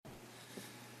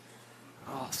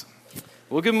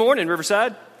Well, good morning,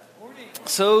 Riverside.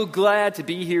 So glad to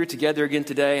be here together again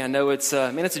today. I know it's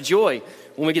a joy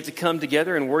when we get to come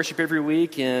together and worship every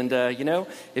week. And,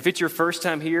 if it's your first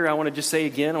time here, I want to just say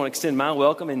again, I want to extend my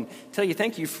welcome and tell you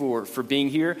thank you for being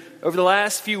here. Over the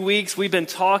last few weeks, we've been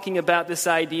talking about this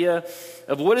idea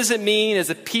of what does it mean as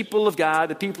a people of God,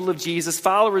 the people of Jesus,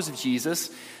 followers of Jesus,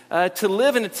 to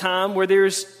live in a time where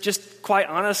there's just quite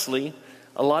honestly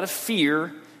a lot of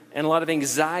fear and a lot of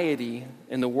anxiety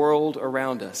in the world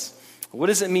around us. What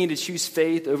does it mean to choose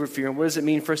faith over fear? And what does it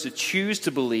mean for us to choose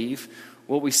to believe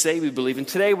what we say we believe? And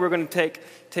today we're going to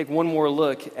take one more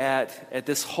look at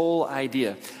this whole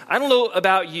idea. I don't know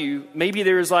about you. Maybe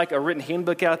there's like a written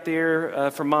handbook out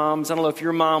there for moms. I don't know if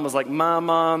your mom was like my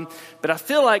mom, but I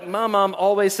feel like my mom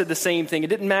always said the same thing. It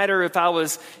didn't matter if I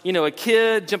was, a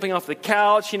kid jumping off the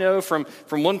couch, from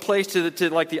one place to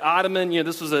like the ottoman.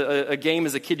 This was a game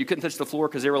as a kid. You couldn't touch the floor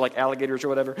because there were like alligators or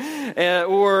whatever.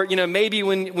 Or maybe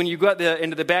when you go out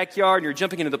into the backyard and you're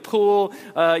jumping into the pool,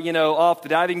 off the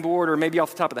diving board or maybe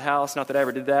off the top of the house. Not that I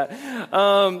ever did that.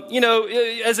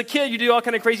 As a kid, you do all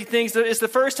kind of crazy things. It's the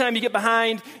first time you get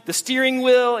behind the steering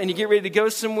wheel and you get ready to go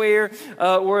somewhere,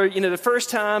 or the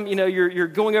first time you're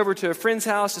going over to a friend's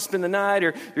house to spend the night,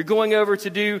 or you're going over to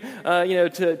do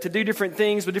to do different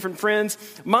things with different friends.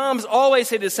 Moms always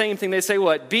say the same thing. They say,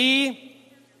 "What? Be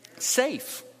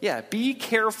safe. Yeah, be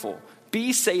careful.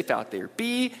 Be safe out there.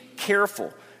 Be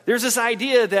careful." There's this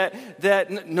idea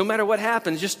that no matter what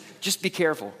happens, just be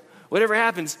careful. Whatever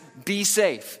happens, be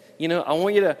safe. I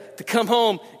want you to come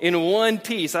home in one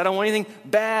piece. I don't want anything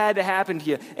bad to happen to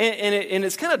you. And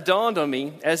it's kind of dawned on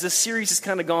me as this series has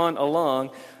kind of gone along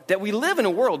that we live in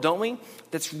a world, don't we,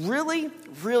 that's really,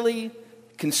 really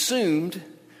consumed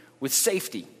with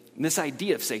safety and this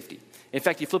idea of safety. In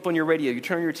fact, you flip on your radio, you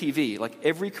turn on your TV, like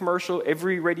every commercial,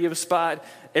 every radio spot,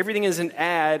 everything is an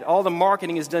ad. All the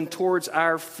marketing is done towards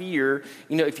our fear.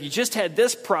 If you just had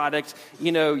this product,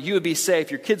 you would be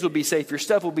safe. Your kids would be safe. Your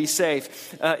stuff would be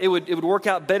safe. It would work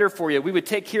out better for you. We would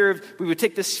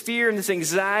take this fear and this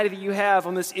anxiety that you have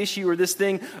on this issue or this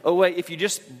thing away. If you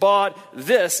just bought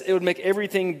this, it would make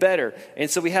everything better.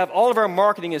 And so we have all of our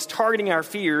marketing is targeting our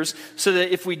fears so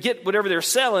that if we get whatever they're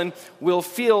selling, we'll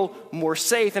feel more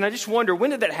safe. And I just wonder,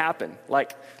 when did that happen?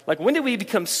 Like when did we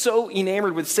become so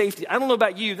enamored with safety? I don't know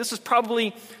about you. This was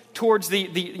probably towards the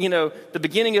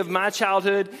beginning of my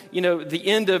childhood, the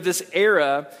end of this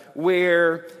era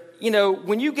where,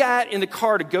 when you got in the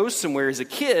car to go somewhere as a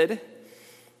kid,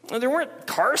 there weren't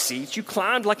car seats. You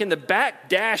climbed like in the back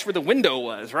dash where the window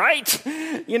was, right?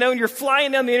 And you're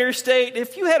flying down the interstate.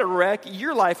 If you had a wreck,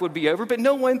 your life would be over, but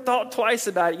no one thought twice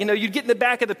about it. You'd get in the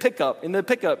back of the pickup,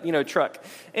 truck.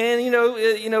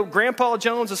 And, Grandpa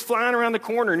Jones is flying around the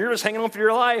corner and you're just hanging on for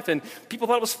your life. And people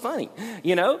thought it was funny,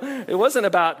 It wasn't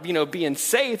about, being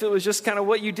safe. It was just kind of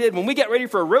what you did. When we got ready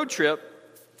for a road trip,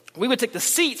 we would take the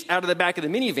seats out of the back of the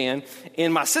minivan,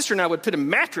 and my sister and I would put a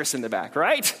mattress in the back,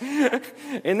 right?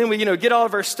 And then we, get all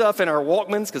of our stuff in our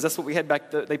Walkmans, because that's what we had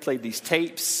back then. They played these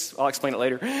tapes. I'll explain it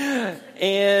later.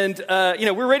 And,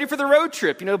 we're ready for the road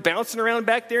trip, bouncing around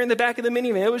back there in the back of the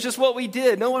minivan. It was just what we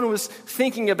did. No one was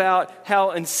thinking about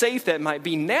how unsafe that might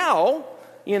be. Now,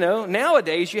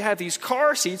 nowadays you have these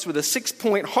car seats with a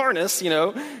 6-point harness,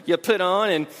 you put on.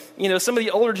 And, some of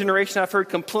the older generation I've heard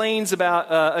complains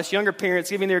about us younger parents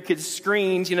giving their kids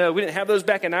screens. We didn't have those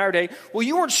back in our day. Well,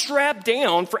 you weren't strapped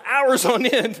down for hours on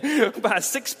end by a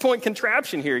 6-point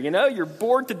contraption here. You're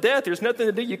bored to death. There's nothing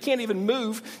to do. You can't even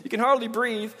move. You can hardly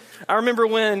breathe. I remember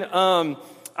when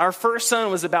our first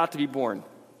son was about to be born.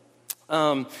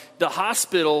 The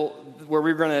hospital where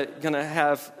we were gonna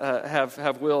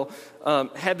have Will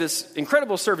had this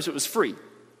incredible service. It was free,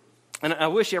 and I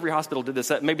wish every hospital did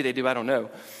this. Maybe they do. I don't know.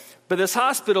 But this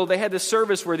hospital, they had this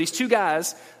service where these two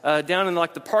guys down in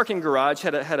like the parking garage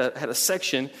had a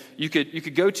section you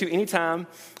could go to anytime,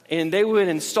 and they would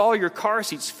install your car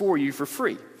seats for you for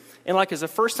free. And like as a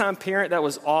first-time parent, that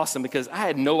was awesome because I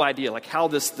had no idea like how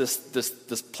this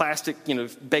plastic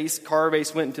car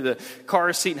base went into the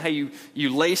car seat and how you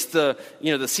lace the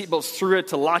the seat bolts through it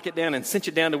to lock it down and cinch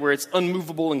it down to where it's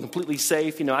unmovable and completely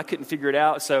safe. I couldn't figure it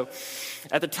out. So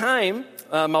at the time,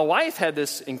 my wife had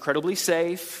this incredibly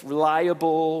safe,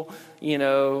 reliable,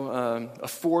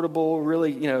 affordable,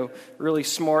 really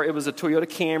smart. It was a Toyota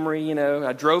Camry.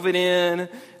 I drove it in.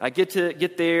 I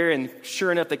get there, and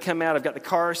sure enough, they come out. I've got the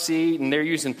car seat, and they're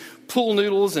using pool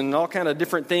noodles and all kind of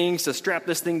different things to strap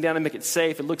this thing down and make it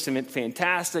safe. It looks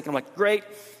fantastic. I'm like, great,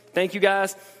 thank you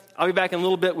guys. I'll be back in a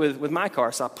little bit with my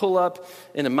car. So I pull up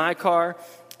into my car,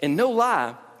 and no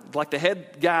lie, like the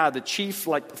head guy, the chief,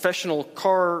 like professional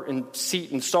car and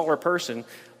seat installer person,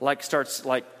 like starts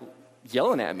like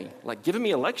yelling at me, like giving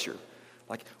me a lecture.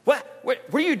 Like, what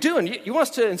are you doing? You want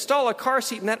us to install a car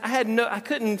seat? And that I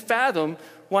couldn't fathom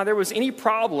why there was any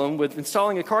problem with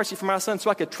installing a car seat for my son so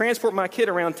I could transport my kid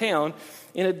around town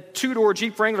in a 2-door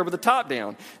Jeep Wrangler with the top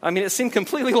down. I mean, it seemed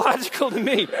completely logical to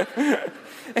me.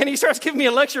 And he starts giving me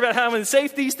a lecture about how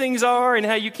unsafe these things are and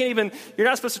how you're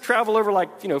not supposed to travel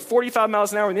over 45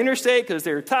 miles an hour on the interstate because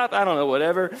they're top, I don't know,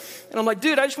 whatever. And I'm like,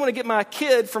 dude, I just want to get my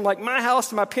kid from my house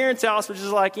to my parents' house, which is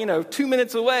 2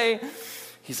 minutes away.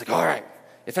 He's like, all right,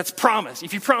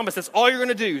 if you promise that's all you're going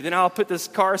to do, then I'll put this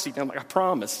car seat down. I'm like, I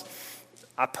promise.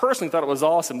 I personally thought it was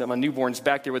awesome that my newborn's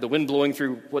back there with the wind blowing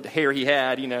through what hair he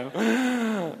had,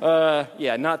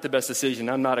 Yeah, not the best decision.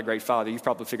 I'm not a great father. You've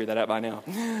probably figured that out by now.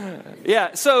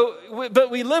 Yeah, but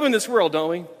we live in this world, don't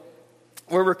we,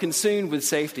 where we're consumed with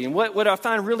safety. And what I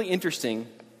find really interesting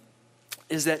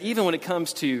is that even when it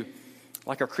comes to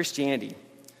our Christianity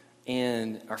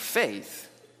and our faith,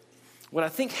 what I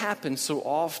think happens so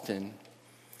often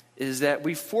is that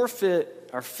we forfeit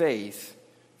our faith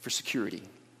for security.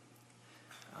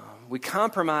 We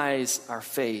compromise our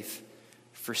faith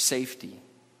for safety.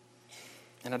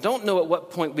 And I don't know at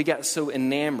what point we got so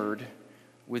enamored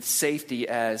with safety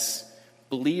as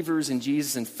believers in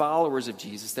Jesus and followers of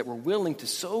Jesus that we're willing to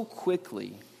so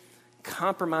quickly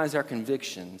compromise our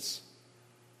convictions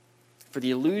for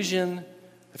the illusion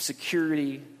of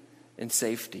security and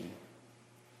safety.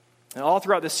 And all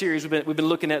throughout this series, we've been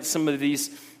looking at some of these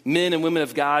men and women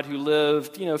of God who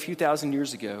lived, a few thousand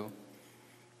years ago,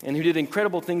 and who did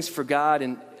incredible things for God.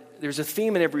 And there's a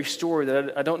theme in every story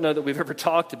that I don't know that we've ever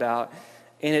talked about,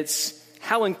 and it's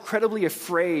how incredibly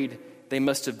afraid they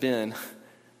must have been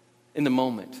in the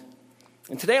moment.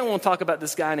 And today I want to talk about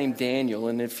this guy named Daniel.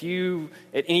 And if you,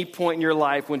 at any point in your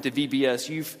life, went to VBS,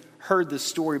 you've heard this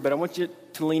story, but I want you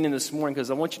to lean in this morning because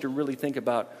I want you to really think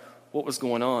about what was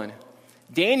going on.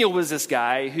 Daniel was this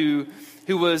guy who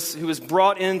was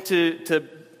brought into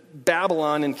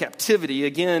Babylon in captivity.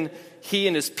 Again, he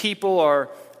and his people are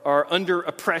under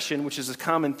oppression, which is a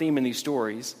common theme in these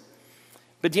stories.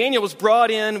 But Daniel was brought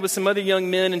in with some other young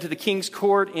men into the king's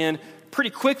court, and pretty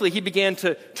quickly he began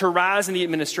to rise in the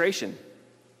administration.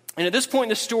 And at this point in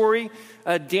the story,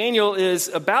 Daniel is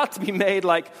about to be made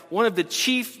one of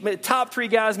the top 3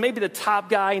 guys, maybe the top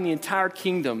guy in the entire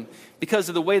kingdom, because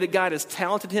of the way that God has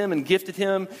talented him and gifted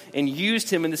him and used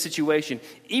him in the situation.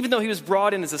 Even though he was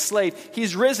brought in as a slave,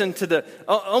 he's risen to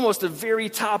almost the very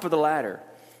top of the ladder.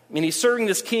 And he's serving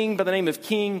this king by the name of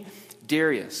King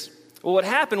Darius. Well, what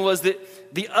happened was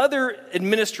that the other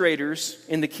administrators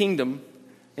in the kingdom,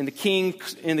 in the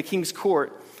king's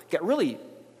court, got really,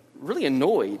 really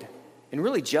annoyed and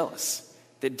really jealous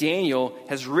that Daniel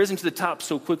has risen to the top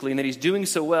so quickly and that he's doing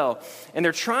so well. And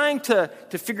they're trying to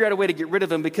figure out a way to get rid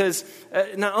of him because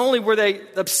not only were they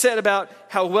upset about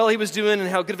how well he was doing and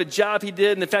how good of a job he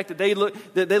did and the fact that they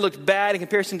looked bad in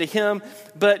comparison to him,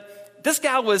 but this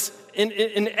guy was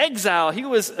in exile. He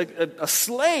was a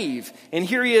slave, and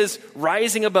here he is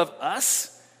rising above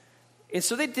us. And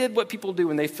so they did what people do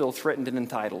when they feel threatened and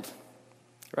entitled,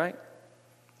 right?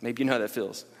 Maybe you know how that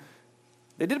feels.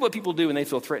 They did what people do when they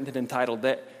feel threatened and entitled,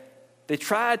 that they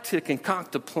tried to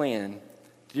concoct a plan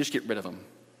to just get rid of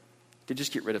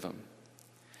him.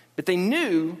 But they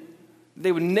knew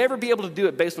they would never be able to do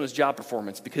it based on his job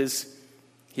performance because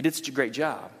he did such a great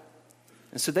job.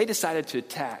 And so they decided to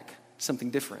attack something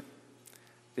different.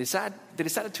 They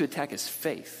decided to attack his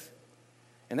faith.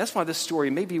 And that's why this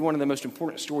story may be one of the most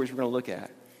important stories we're going to look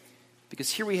at. Because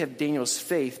here we have Daniel's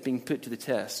faith being put to the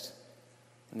test.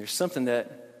 And there's something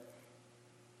that,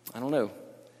 I don't know,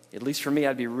 at least for me,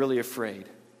 I'd be really afraid.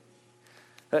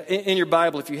 In your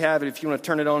Bible, if you have it, if you want to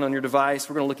turn it on your device,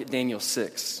 we're going to look at Daniel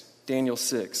 6. Daniel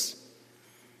 6.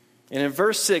 And in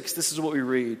verse 6, this is what we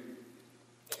read.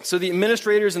 So the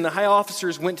administrators and the high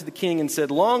officers went to the king and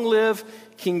said, "Long live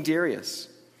King Darius.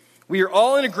 We are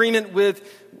all in agreement with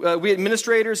we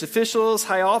administrators, officials,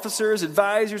 high officers,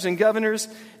 advisors, and governors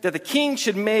that the king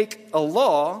should make a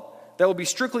law that will be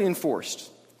strictly enforced.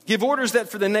 Give orders that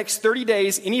for the next 30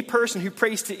 days, any person who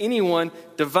prays to anyone,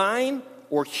 divine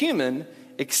or human,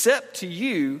 except to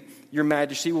you, your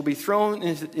majesty, will be thrown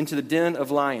into the den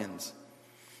of lions.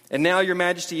 And now, your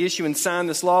majesty, issue and sign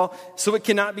this law so it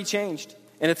cannot be changed.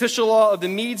 An official law of the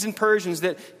Medes and Persians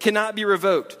that cannot be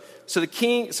revoked." So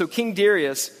King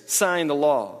Darius signed the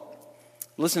law.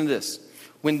 Listen to this.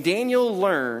 When Daniel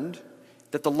learned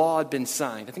that the law had been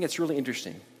signed, I think that's really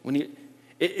interesting.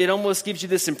 It almost gives you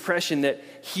this impression that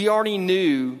he already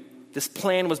knew this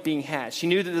plan was being hatched. He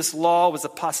knew that this law was a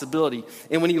possibility.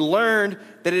 And when he learned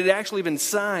that it had actually been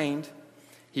signed,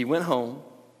 he went home.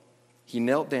 He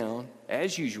knelt down,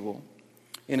 as usual,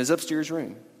 in his upstairs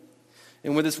room.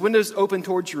 And with his windows open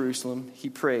toward Jerusalem, he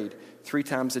prayed 3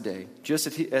 times a day, just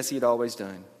as he had always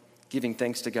done, giving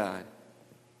thanks to God.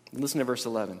 Listen to verse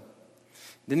 11.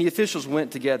 Then the officials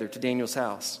went together to Daniel's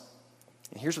house.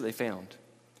 And here's what they found.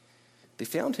 They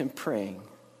found him praying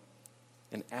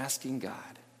and asking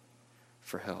God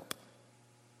for help.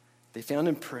 They found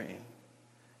him praying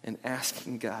and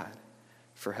asking God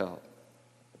for help.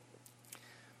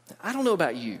 I don't know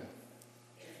about you,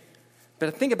 but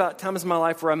I think about times in my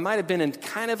life where I might have been in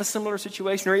kind of a similar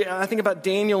situation. Or I think about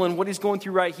Daniel and what he's going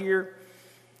through right here.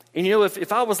 And you know,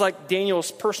 if I was like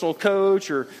Daniel's personal coach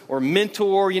or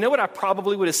mentor, you know what I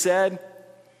probably would have said?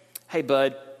 Hey,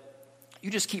 bud, you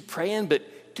just keep praying, but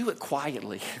do it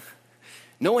quietly.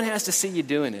 No one has to see you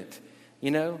doing it,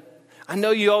 you know? I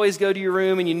know you always go to your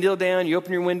room and you kneel down, you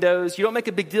open your windows. You don't make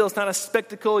a big deal. It's not a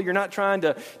spectacle. You're not trying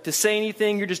to say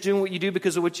anything. You're just doing what you do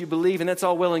because of what you believe, and that's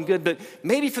all well and good. But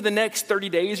maybe for the next 30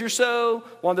 days or so,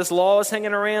 while this law is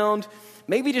hanging around,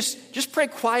 maybe just pray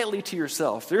quietly to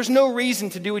yourself. There's no reason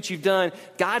to do what you've done.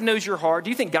 God knows your heart.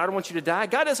 Do you think God wants you to die?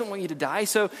 God doesn't want you to die.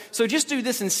 So just do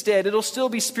this instead. It'll still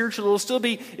be spiritual. It'll still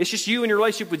be, it's just you and your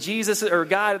relationship with Jesus or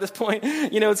God at this point.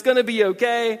 You know, it's going to be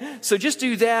okay. So just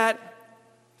do that.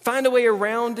 Find a way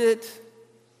around it.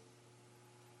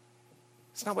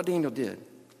 It's not what Daniel did.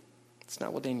 It's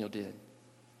not what Daniel did.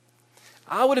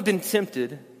 I would have been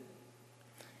tempted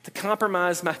to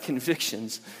compromise my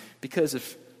convictions because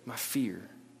of my fear.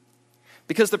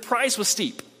 Because the price was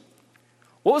steep.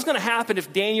 What was going to happen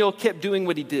if Daniel kept doing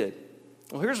what he did?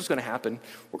 Well, here's what's going to happen.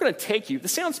 We're going to take you.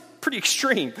 This sounds pretty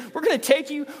extreme. We're going to take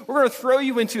you. We're going to throw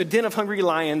you into a den of hungry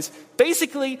lions.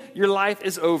 Basically, your life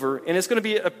is over, and it's going to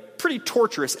be a pretty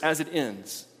torturous as it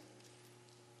ends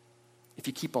if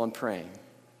you keep on praying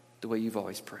the way you've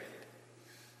always prayed.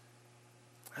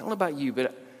 I don't know about you,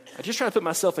 but I just try to put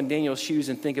myself in Daniel's shoes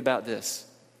and think about this.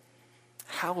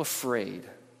 How afraid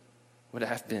would I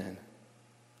have been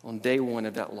on day one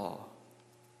of that law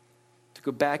to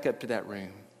go back up to that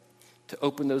room, to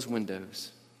open those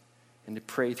windows, and to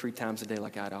pray 3 times a day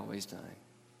like I'd always done?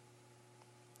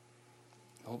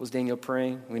 What was Daniel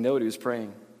praying? We know what he was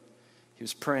praying. He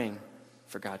was praying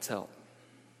for God's help.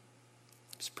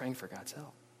 He was praying for God's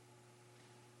help.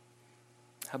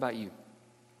 How about you?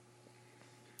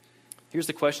 Here's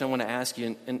the question I want to ask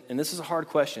you, and this is a hard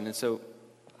question, and so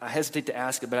I hesitate to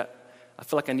ask it, but I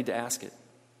feel like I need to ask it.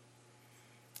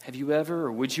 Have you ever,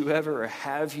 or would you ever, or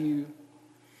have you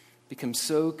become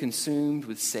so consumed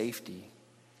with safety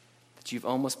that you've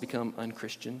almost become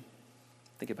unchristian?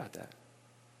 Think about that.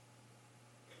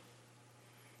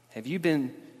 Have you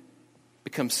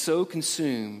become so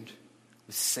consumed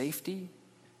with safety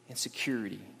and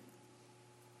security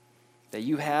that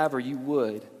you have or you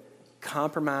would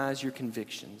compromise your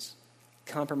convictions,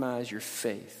 compromise your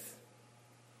faith?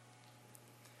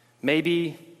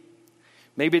 Maybe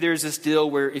there's this deal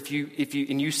where if you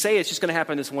and you say it's just going to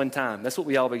happen this one time. That's what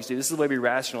we always do. This is the way we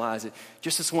rationalize it.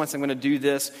 Just this once, I'm going to do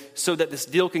this so that this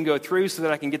deal can go through, so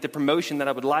that I can get the promotion that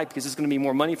I would like, because it's going to be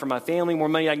more money for my family, more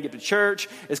money I can give to church.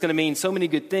 It's going to mean so many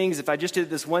good things if I just did it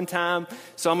this one time.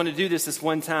 So I'm going to do this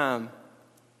one time.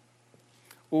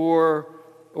 Or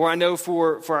I know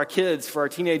for our kids, for our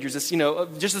teenagers, it's,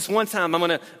 just this one time I'm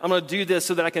gonna do this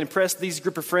so that I can impress these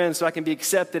group of friends, so I can be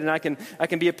accepted, and I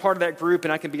can be a part of that group,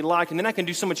 and I can be liked, and then I can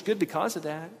do so much good because of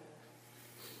that.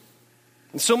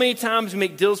 And so many times we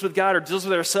make deals with God or deals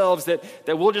with ourselves that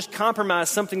we'll just compromise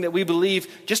something that we believe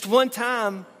just one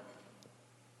time.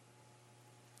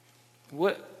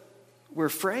 We're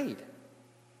afraid.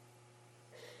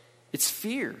 It's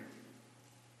fear.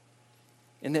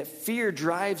 And that fear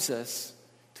drives us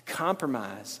to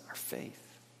compromise our faith.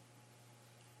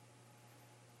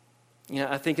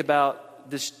 I think about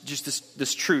this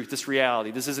truth, this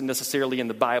reality. This isn't necessarily in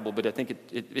the Bible, but I think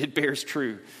it bears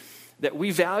true. That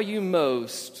we value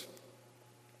most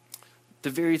the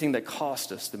very thing that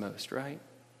cost us the most, right?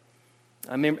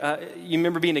 You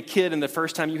remember being a kid and the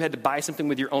first time you had to buy something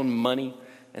with your own money,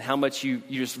 and how much you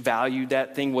just valued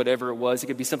that thing, whatever it was. It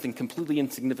could be something completely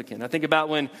insignificant. I think about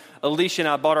when Alicia and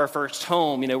I bought our first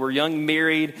home. We're young,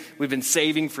 married. We've been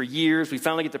saving for years. We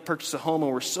finally get to purchase a home,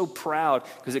 and we're so proud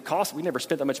because it cost. We never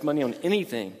spent that much money on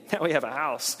anything. Now we have a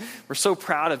house. We're so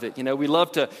proud of it. We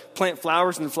love to plant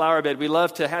flowers in the flower bed. We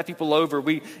love to have people over.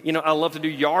 I love to do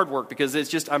yard work because it's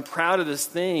just, I'm proud of this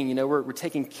thing. We're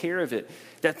taking care of it.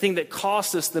 That thing that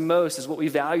costs us the most is what we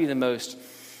value the most.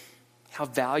 How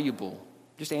valuable.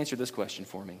 Just answer this question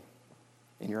for me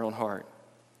in your own heart.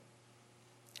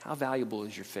 How valuable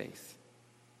is your faith?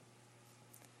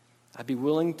 I'd be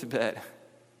willing to bet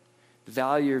the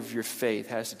value of your faith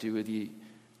has to do with the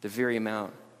very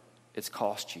amount it's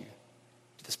cost you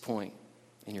to this point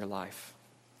in your life.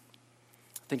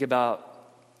 Think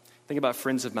about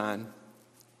friends of mine.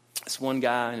 This one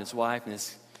guy and his wife and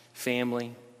his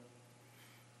family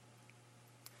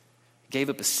gave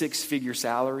up a 6-figure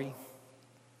salary,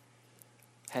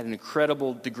 had an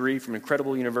incredible degree from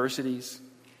incredible universities,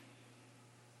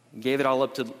 gave it all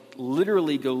up to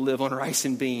literally go live on rice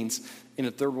and beans in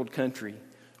a third world country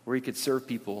where he could serve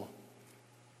people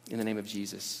in the name of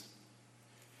Jesus.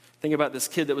 Think about this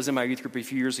kid that was in my youth group a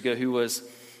few years ago who was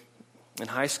in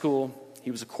high school.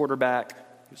 He was a quarterback.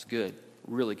 He was good,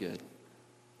 really good.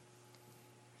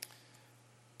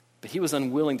 But he was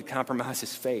unwilling to compromise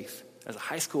his faith as a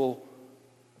high school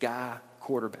guy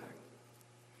quarterback.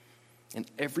 And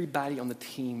everybody on the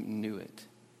team knew it.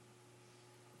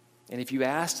 And if you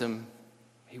asked him,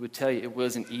 he would tell you it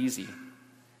wasn't easy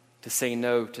to say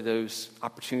no to those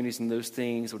opportunities and those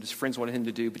things what his friends wanted him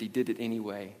to do, but he did it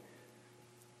anyway.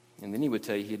 And then he would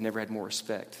tell you he had never had more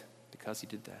respect because he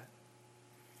did that.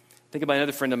 Think about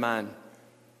another friend of mine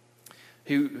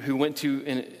who went to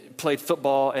and played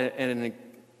football at an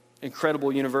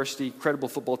incredible university, incredible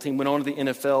football team, went on to the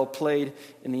NFL, played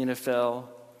in the NFL.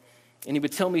 And he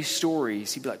would tell me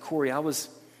stories. He'd be like, Corey, it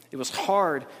was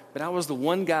hard, but I was the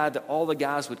one guy that all the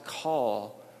guys would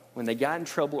call when they got in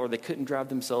trouble or they couldn't drive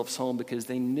themselves home because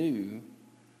they knew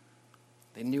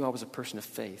I was a person of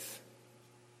faith.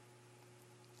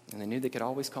 And they knew they could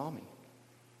always call me.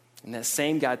 And that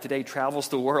same guy today travels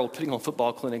the world putting on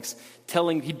football clinics,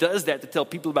 he does that to tell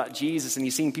people about Jesus, and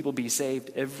he's seeing people be saved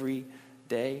every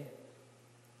day.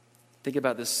 Think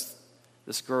about this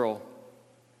girl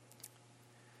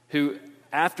who,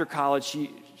 after college,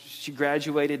 she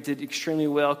graduated, did extremely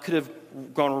well, could have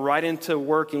gone right into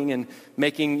working and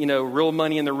making, real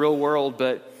money in the real world,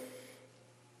 but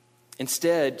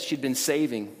instead she'd been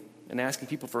saving and asking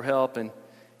people for help, and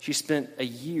she spent a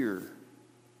year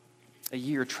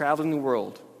traveling the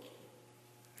world,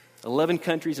 11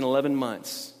 countries in 11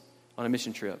 months on a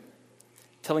mission trip,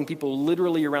 telling people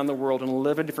literally around the world in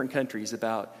 11 different countries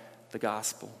about the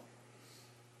gospel.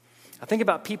 I think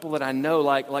about people that I know,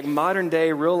 like modern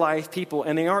day real life people,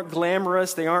 and they aren't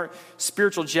glamorous, they aren't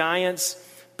spiritual giants,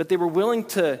 but they were willing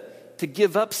to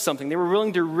give up something. They were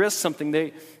willing to risk something.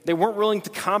 They weren't willing to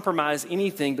compromise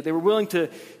anything, but they were willing to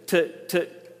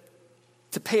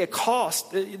pay a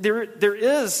cost. There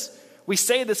is, we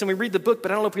say this and we read the book, but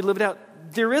I don't know if we live it out.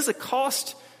 There is a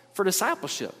cost for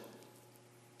discipleship.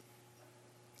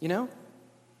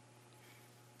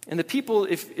 And the people,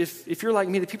 if you're like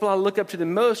me, the people I look up to the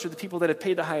most are the people that have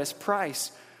paid the highest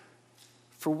price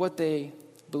for what they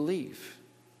believe.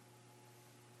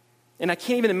 And I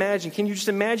can't even imagine, can you just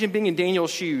imagine being in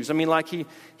Daniel's shoes? I mean, like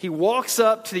he walks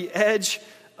up to the edge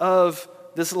of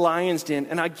this lion's den,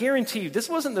 and I guarantee you, this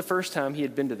wasn't the first time he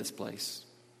had been to this place.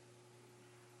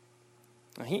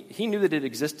 He knew that it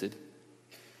existed.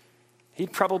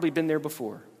 He'd probably been there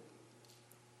before.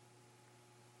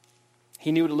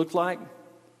 He knew what it looked like.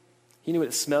 He knew what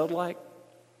it smelled like.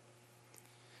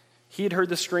 He had heard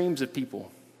the screams of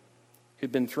people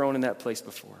who'd been thrown in that place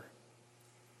before.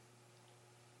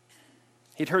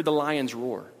 He'd heard the lions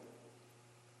roar.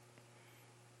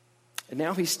 And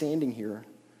now he's standing here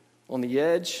on the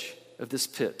edge of this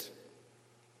pit.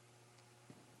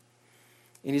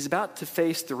 And he's about to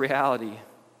face the reality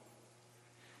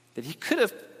that he could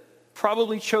have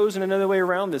probably chosen another way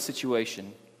around this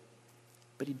situation,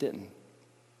 but he didn't.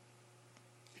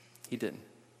 He didn't.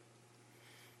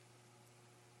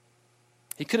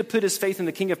 He could have put his faith in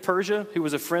the king of Persia, who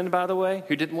was a friend, by the way,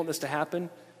 who didn't want this to happen,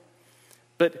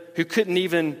 but who couldn't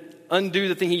even undo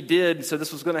the thing he did, so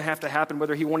this was going to have to happen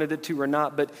whether he wanted it to or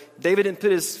not. But David didn't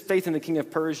put his faith in the king of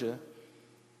Persia.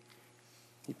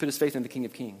 He put his faith in the King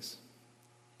of Kings.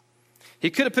 He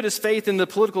could have put his faith in the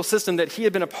political system that he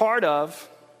had been a part of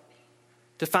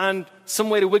to find some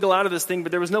way to wiggle out of this thing,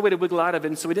 but there was no way to wiggle out of it,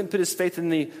 and so he didn't put his faith in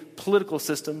the political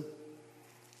system.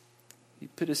 He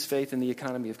put his faith in the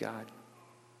economy of God.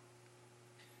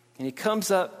 And he comes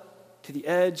up to the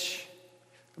edge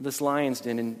of this lion's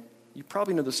den, and you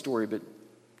probably know the story, but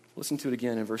listen to it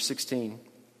again in verse 16.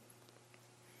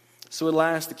 So at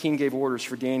last the king gave orders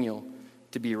for Daniel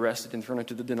to be arrested and thrown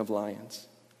into the den of lions.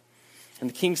 And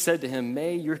the king said to him,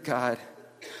 "May your God,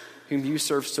 whom you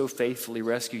serve so faithfully,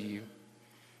 rescue you."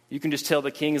 You can just tell the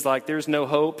king's like, there's no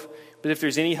hope. But if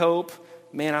there's any hope,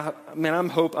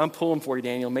 I'm pulling for you,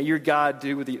 Daniel. May your God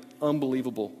do the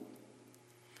unbelievable.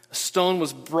 A stone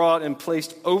was brought and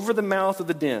placed over the mouth of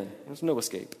the den. There's no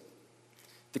escape.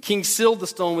 The king sealed the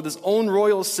stone with his own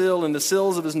royal seal and the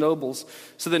seals of his nobles,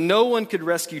 so that no one could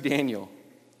rescue Daniel.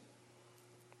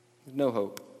 No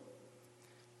hope.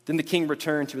 Then the king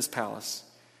returned to his palace,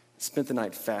 spent the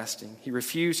night fasting. He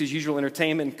refused his usual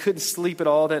entertainment and couldn't sleep at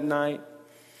all that night.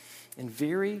 And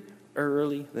very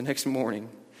early the next morning,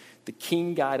 the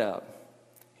king got up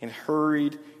and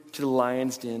hurried to the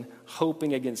lion's den,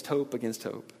 hoping against hope against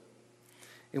hope.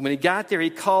 And when he got there, he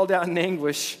called out in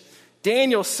anguish,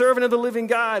 "Daniel, servant of the living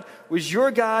God, was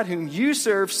your God whom you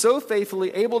serve so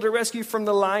faithfully able to rescue from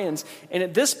the lions?" And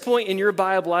at this point in your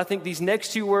Bible, I think these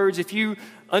next two words, if you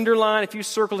underline, if you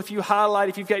circle, if you highlight,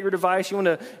 if you've got your device, you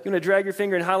want to drag your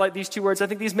finger and highlight these two words. I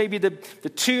think these may be the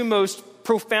two most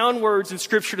profound words in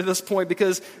Scripture to this point,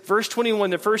 because verse 21,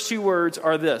 the first two words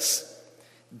are this: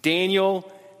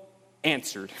 Daniel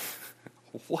answered.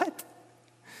 What?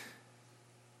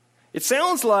 It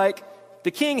sounds like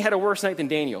the king had a worse night than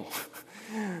Daniel.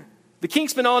 The king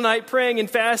spent all night praying and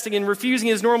fasting and refusing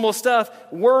his normal stuff,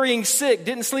 worrying sick,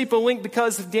 didn't sleep a wink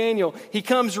because of Daniel. He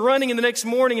comes running in the next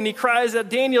morning and he cries out,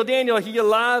 "Daniel, Daniel, are you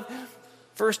alive?"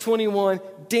 Verse 21,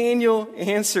 Daniel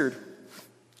answered.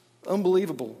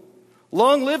 Unbelievable.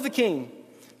 "Long live the king.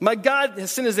 My God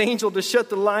has sent his angel to shut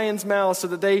the lions' mouths so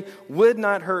that they would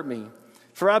not hurt me.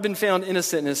 For I've been found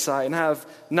innocent in his sight and have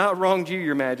not wronged you,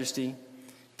 your majesty."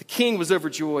 The king was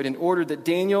overjoyed and ordered that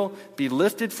Daniel be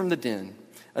lifted from the den,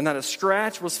 and not a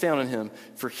scratch was found on him,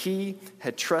 for he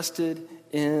had trusted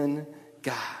in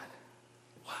God.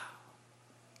 Wow.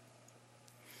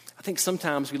 I think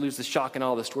sometimes we lose the shock and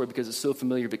awe of the story because it's so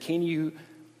familiar, but can you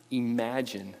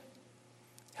imagine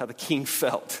how the king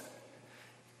felt?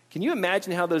 Can you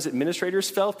imagine how those administrators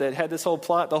felt that had this whole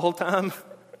plot the whole time?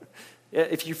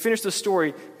 If you finish the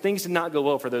story, things did not go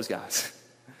well for those guys.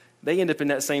 They end up in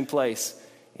that same place,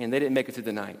 and they didn't make it through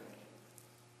the night.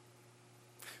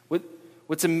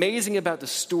 What's amazing about the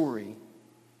story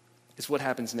is what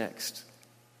happens next.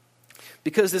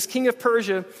 Because this king of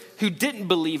Persia, who didn't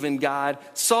believe in God,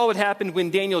 saw what happened when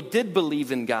Daniel did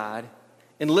believe in God.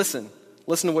 And listen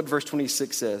to what verse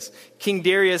 26 says. King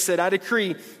Darius said, "I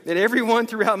decree that everyone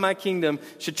throughout my kingdom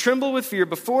should tremble with fear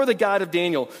before the God of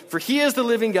Daniel, for he is the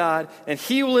living God, and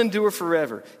he will endure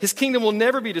forever. His kingdom will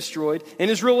never be destroyed, and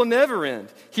his rule will never end.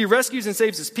 He rescues and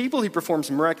saves his people. He performs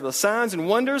miraculous signs and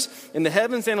wonders in the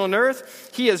heavens and on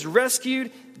earth. He has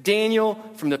rescued Daniel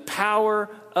from the power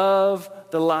of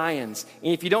the lions."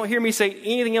 And if you don't hear me say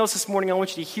anything else this morning, I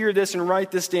want you to hear this and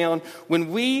write this down. When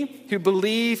we who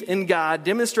believe in God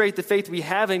demonstrate the faith we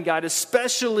have in God,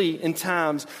 especially in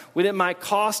times when it might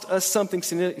cost us something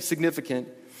significant,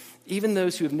 even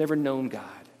those who have never known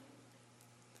God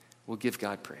will give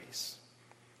God praise.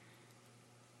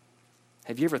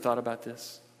 Have you ever thought about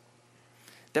this?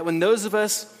 That when those of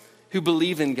us who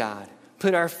believe in God,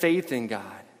 put our faith in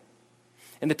God,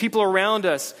 and the people around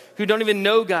us who don't even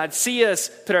know God see us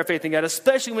put our faith in God,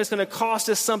 especially when it's going to cost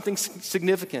us something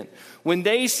significant. When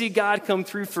they see God come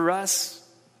through for us,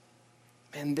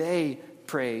 and they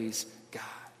praise God.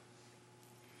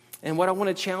 And what I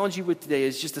want to challenge you with today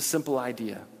is just a simple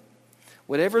idea.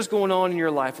 Whatever's going on in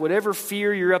your life, whatever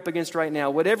fear you're up against right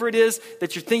now, whatever it is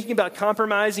that you're thinking about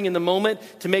compromising in the moment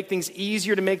to make things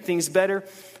easier, to make things better,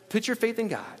 put your faith in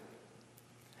God.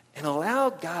 And allow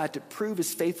God to prove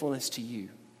his faithfulness to you.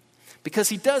 Because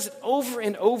he does it over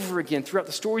and over again throughout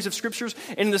the stories of Scriptures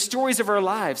and in the stories of our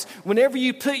lives. Whenever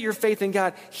you put your faith in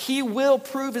God, he will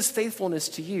prove his faithfulness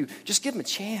to you. Just give him a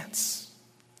chance.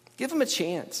 Give him a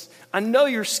chance. I know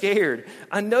you're scared.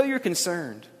 I know you're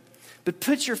concerned. But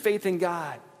put your faith in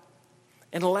God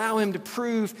and allow him to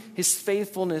prove his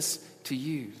faithfulness to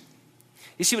you.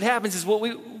 You see, what happens is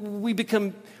we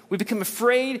become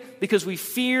afraid because we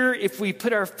fear if we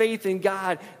put our faith in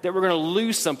God that we're going to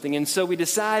lose something. And so we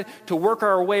decide to work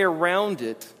our way around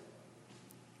it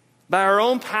by our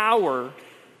own power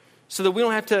so that we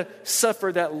don't have to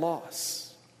suffer that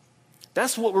loss.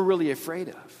 That's what we're really afraid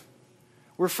of.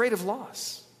 We're afraid of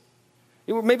loss.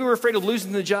 Maybe we're afraid of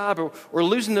losing the job or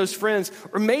losing those friends.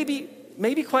 Or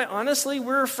maybe quite honestly,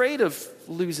 we're afraid of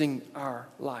losing our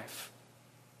life.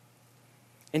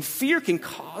 And fear can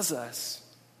cause us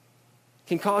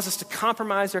to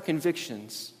compromise our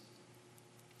convictions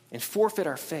and forfeit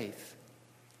our faith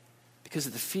because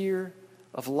of the fear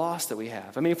of loss that we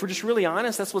have. I mean, if we're just really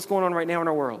honest, that's what's going on right now in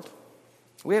our world.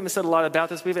 We haven't said a lot about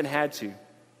this. We haven't had to.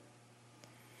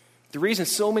 The reason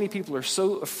so many people are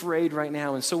so afraid right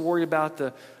now and so worried about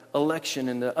the election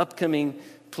and the upcoming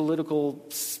political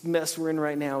mess we're in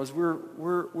right now is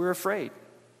we're afraid.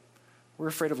 We're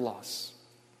afraid of loss.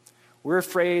 We're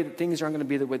afraid that things aren't going to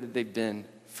be the way that they've been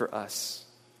for us.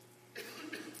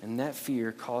 And that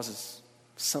fear causes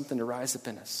something to rise up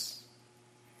in us.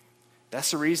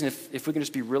 That's the reason, if we can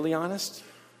just be really honest.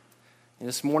 And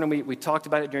this morning we talked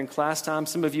about it during class time.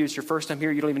 Some of you, it's your first time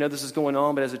here, you don't even know this is going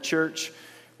on, but as a church,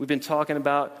 we've been talking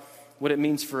about what it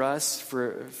means for us,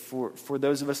 for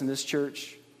those of us in this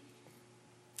church,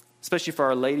 especially for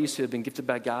our ladies who have been gifted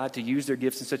by God to use their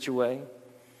gifts in such a way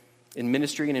in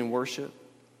ministry and in worship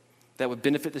that would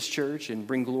benefit this church and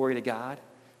bring glory to God.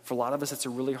 For a lot of us, it's a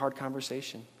really hard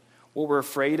conversation. What we're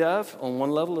afraid of on one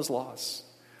level is loss.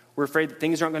 We're afraid that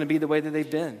things aren't going to be the way that they've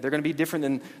been. They're going to be different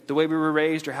than the way we were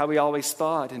raised or how we always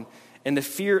thought. And the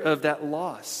fear of that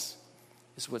loss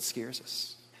is what scares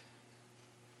us.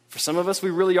 For some of us,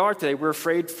 we really are today. We're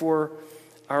afraid for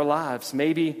our lives.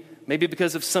 Maybe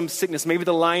because of some sickness. Maybe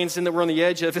the lion's den that we're on the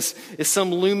edge of is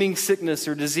some looming sickness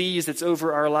or disease that's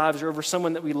over our lives or over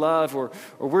someone that we love, or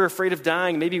we're afraid of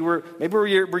dying. Maybe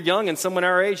we're young and someone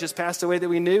our age just passed away that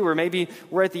we knew, or maybe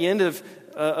we're at the end of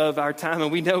our time and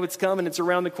we know it's coming, it's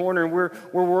around the corner, and we're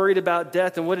worried about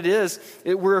death and what it is.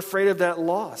 We're afraid of that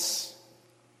loss.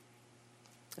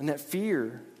 And that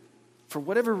fear, for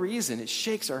whatever reason, it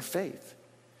shakes our faith.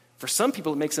 For some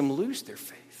people, it makes them lose their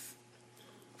faith.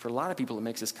 For a lot of people, it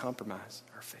makes us compromise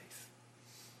our faith.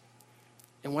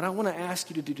 And what I want to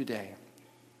ask you to do today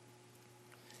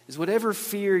is whatever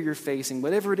fear you're facing,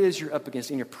 whatever it is you're up against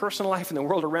in your personal life, in the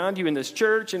world around you, in this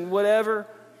church, and whatever,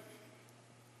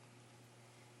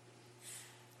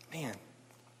 man,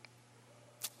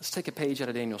 let's take a page out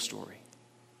of Daniel's story.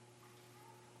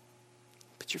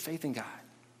 Put your faith in God.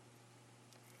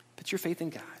 Put your faith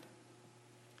in God.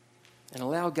 And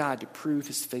allow God to prove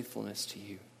his faithfulness to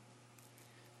you.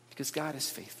 Because God is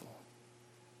faithful.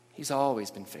 He's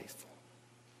always been faithful.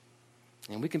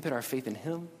 And we can put our faith in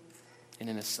him and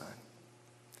in his Son.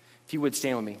 If you would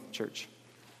stand with me, church.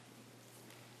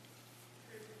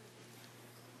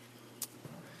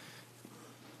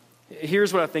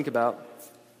 Here's what I think about.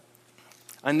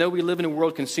 I know we live in a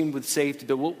world consumed with safety,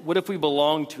 but what if we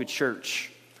belonged to a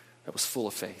church that was full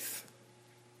of faith?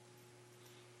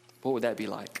 What would that be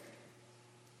like?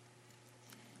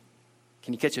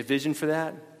 Can you catch a vision for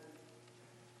that?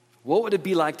 What would it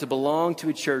be like to belong to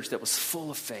a church that was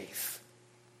full of faith,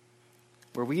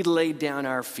 where we laid down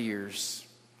our fears,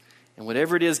 and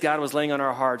whatever it is God was laying on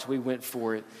our hearts, we went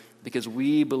for it because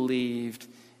we believed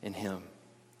in him?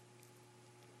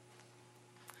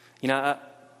 You know,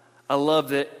 I love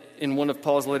that in one of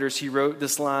Paul's letters, he wrote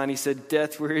this line. He said,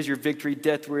 "Death, where is your victory?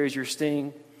 Death, where is your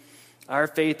sting? Our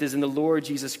faith is in the Lord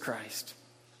Jesus Christ,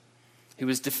 who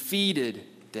has defeated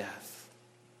death."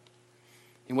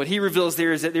 And what he reveals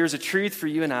there is that there's a truth for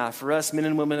you and I, for us men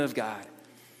and women of God,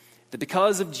 that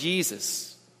because of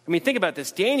Jesus, I mean, think about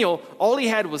this. Daniel, all he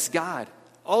had was God.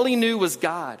 All he knew was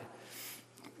God.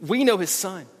 We know his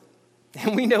Son,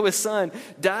 and we know his Son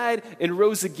died and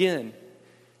rose again.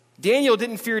 Daniel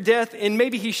didn't fear death, and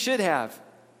maybe he should have.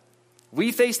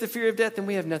 We face the fear of death, and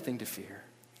we have nothing to fear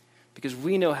because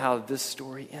we know how this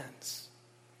story ends.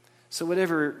 So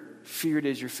whatever fear it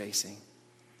is you're facing,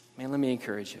 man, let me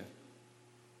encourage you.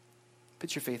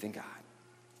 Put your faith in God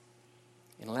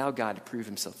and allow God to prove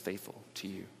himself faithful to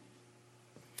you.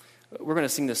 We're going to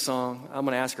sing this song. I'm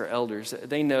going to ask our elders.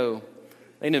 They know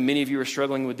many of you are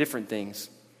struggling with different things,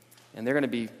 and they're going to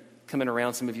be coming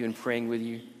around some of you and praying with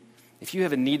you. If you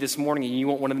have a need this morning and you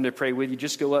want one of them to pray with you,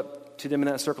 just go up to them in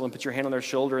that circle and put your hand on their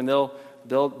shoulder, and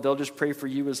they'll just pray for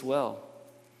you as well.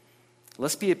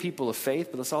 Let's be a people of faith,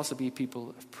 but let's also be a people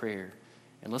of prayer.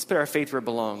 And let's put our faith where it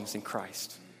belongs, in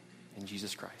Christ, in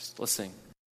Jesus Christ. Let's sing.